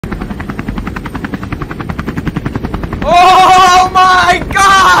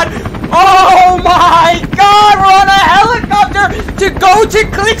to go to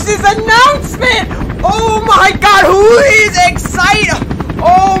CLIX's announcement! Oh my god, who is excited?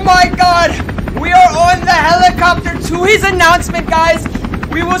 Oh my god, we are on the helicopter to his announcement, guys.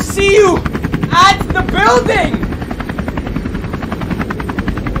 We will see you at the building.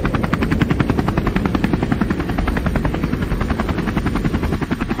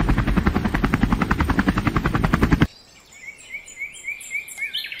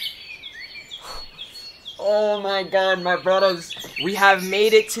 Oh my god, my brothers. We have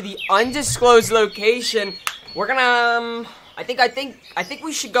made it to the undisclosed location. We're gonna, I think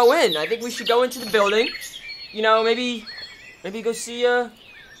we should go in. I think we should go into the building. You know, maybe go see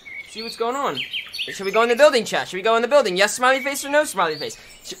what's going on. Should we go in the building, chat? Should we go in the building? Yes, smiley face or no smiley face?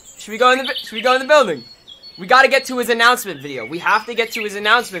 Should we go in the building? We gotta get to his announcement video. We have to get to his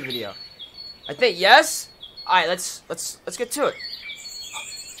announcement video. I think, yes? Alright, let's get to it.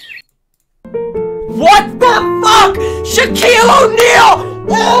 What the fuck? Shaquille O'Neal!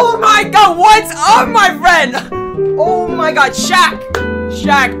 Oh my god, what's up, my friend? Oh my god, Shaq,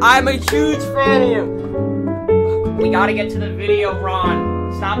 I'm a huge fan of you. We gotta get to the video,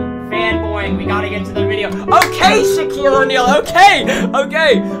 Ron. Stop fanboying, we gotta get to the video. Okay, Shaquille O'Neal,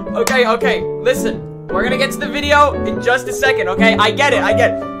 okay. Listen, we're gonna get to the video in just a second, okay? I get it.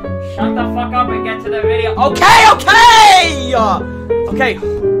 Shut the fuck up and get to the video. Okay.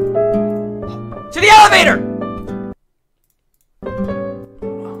 To the elevator!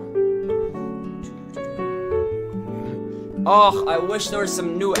 Oh, I wish there was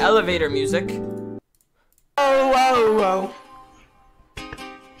some new elevator music. Oh, oh, oh.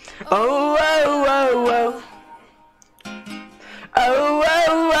 Oh, oh, oh, oh. Oh,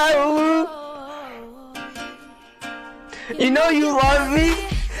 oh, oh. You know you love me.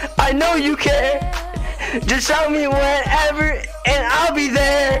 I know you care. Just tell me whenever and I'll be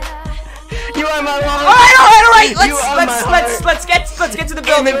there. You are my love. Alright. Let's get to the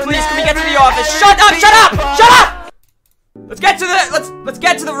building, please. Can we get to the office? Shut up! Let's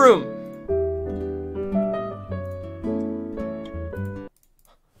get to the room.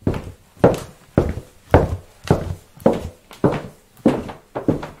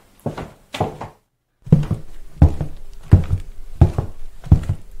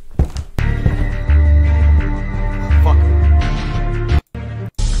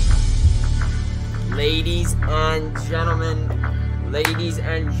 Ladies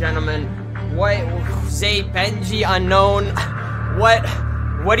and gentlemen, what 𝐒𝐿 unknown?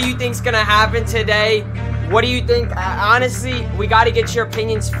 What do you think's gonna happen today? What do you think? Honestly, we gotta get your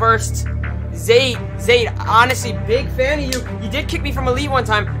opinions first. 𝐒𝐿, honestly, big fan of you. You did kick me from Elite one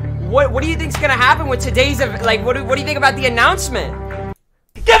time. What do you think's gonna happen with today's like? What do you think about the announcement?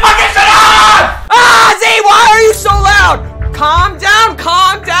 Get fucking shut up! 𝐒𝐿, why are you so loud? Calm down,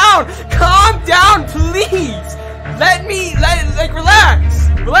 please.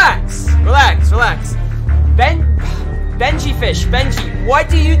 Relax. Benji, what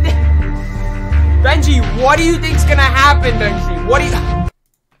do you think? Benji, what do you think's gonna happen, Benji? What do you?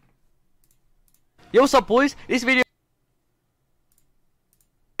 Yo, what's up, boys? This video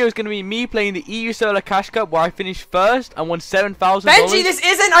is gonna be me playing the EU Solo Cash Cup where I finished first and won $7,000. Benji, this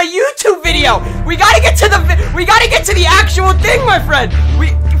isn't a YouTube video. We gotta get to the actual thing, my friend.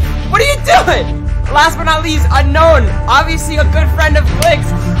 What are you doing? Last but not least, Unknown, obviously a good friend of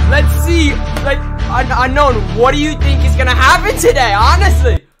CLIX. Let's see, Unknown, what do you think is gonna happen today,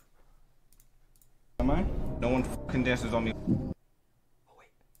 honestly? Am I? No one fucking dances on me.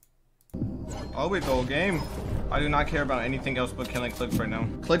 Oh, wait, go game. I do not care about anything else but killing CLIX right now.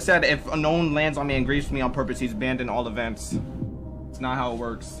 CLIX said if Unknown lands on me and griefs me on purpose, he's banned in all events. It's not how it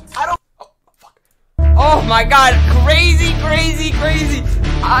works. Oh my god, crazy.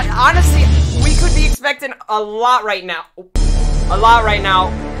 Honestly, we could be expecting a lot right now.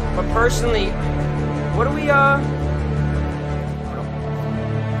 But personally, what do we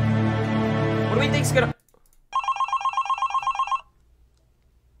think's gonna...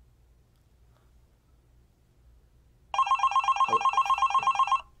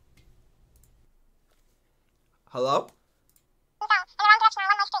 Hello?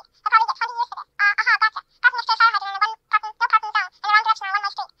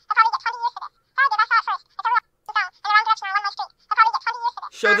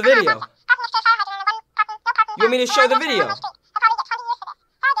 Show the video. You want me to show the video?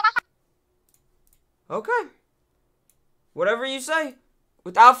 Okay. Whatever you say.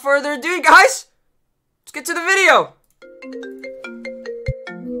 Without further ado, guys, let's get to the video.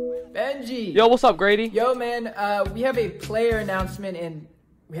 Benji! Yo, what's up, Grady? Yo, man, we have a player announcement and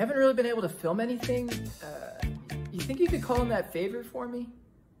we haven't really been able to film anything. You think you could call in that favor for me?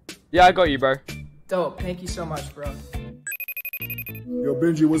 Yeah, I got you, bro. Dope, thank you so much, bro. Yo,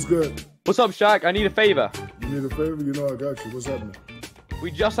 Benji, what's good? What's up, Shaq? I need a favor. You need a favor? You know I got you. What's happening?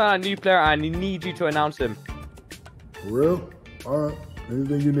 We just signed a new player and I need you to announce him. For real? Alright.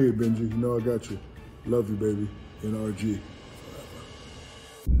 Anything you need, Benji. You know I got you. Love you, baby. NRG.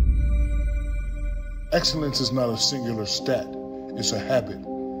 Excellence is not a singular stat. It's a habit.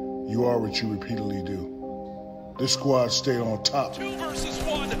 You are what you repeatedly do. This squad stayed on top. 2 versus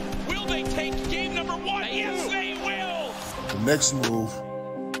 1. Will they take game number 1? Yes, they will. The next move,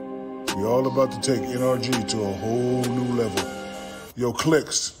 we all about to take NRG to a whole new level. Yo,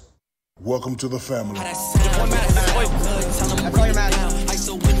 CLIX, welcome to the family.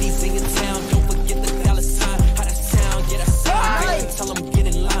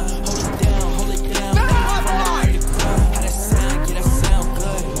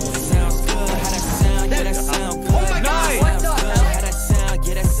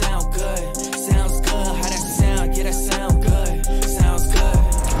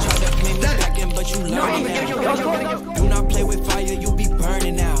 Do not play with fire, you'll be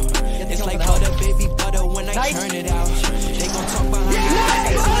burning out. It's like butter, baby, butter when I turn it out. They gon' talk behind me.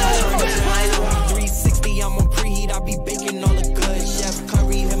 360, I'm on preheat, I be baking all the good. Chef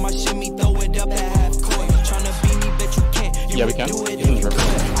Curry hit my shimmy, throw it up at half court. Tryna beat me, bet you can't. Yeah, we can. Do it in the good.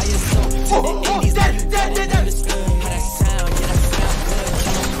 I assault to the indies, how that sound, yeah, that sound good.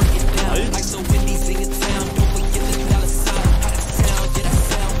 Tryna break it down. Like so Whitney sing it town. Don't forget the dollar sign. How that sound, yeah, that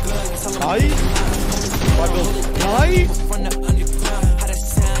sound good. Tell them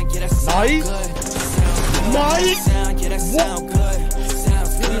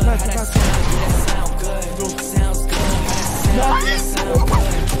Nice.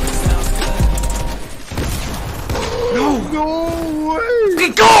 No way!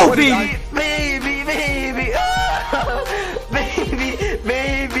 Go, baby! Baby, baby! Oh! Baby,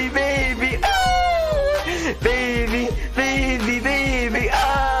 baby, baby! Oh! Baby, baby, baby!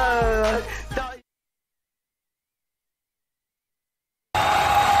 Oh!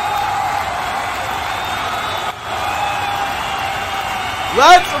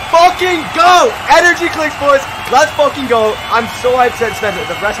 Let's fucking go! Energy clicks, boys! Let's fucking go! I'm so hyped to spend the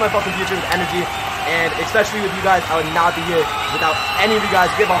rest of my fucking future with energy, and especially with you guys. I would not be here without any of you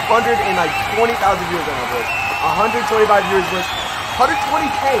guys. We have 120,000 viewers right now, boys. 125 viewers, boys.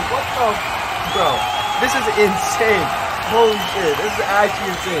 120K. What the? Bro, this is insane. Holy shit. This is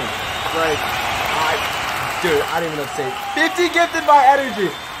actually insane. Like, dude, I don't even know what to say. 50 gifted by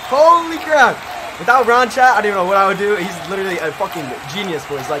energy. Holy crap. Without Ron chat, I don't even know what I would do. He's literally a fucking genius,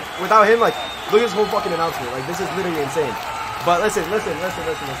 boys. Like, without him, like, look at this whole fucking announcement. Like, this is literally insane. But listen. Let me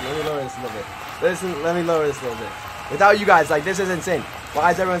lower this a little bit. Let me lower this a little bit. Without you guys, like, this is insane. Why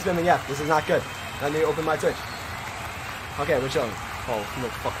is everyone spamming F? This is not good. Let me open my Twitch. Okay, we're chilling. Oh, no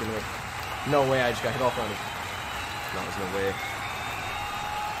fucking way. No way I just got hit off on it. No, there's no way.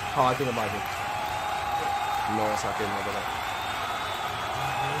 Oh, I think I might be. No, it's not good. No, but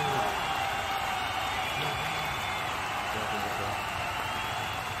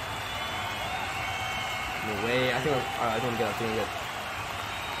no way. I think I'm good. I think I'm good.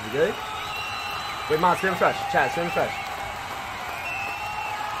 Is it good? Wait, Mom, spin fresh. Chat, spin fresh.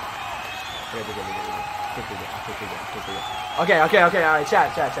 Okay, alright,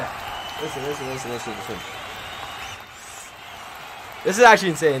 chat. Listen. This is actually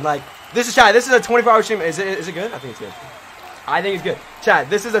insane. Like, this is chat. This is a 24-hour stream. Is it good? I think it's good. I think it's good. Chat,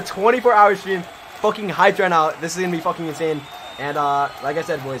 this is a 24-hour stream. Fucking hyped right now. This is gonna be fucking insane. And like I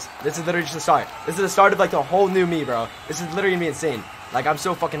said, boys, this is literally just the start. This is the start of like the whole new me, bro. This is literally gonna be insane. Like, I'm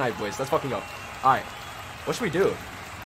so fucking hyped, boys. Let's fucking go. Alright. What should we do?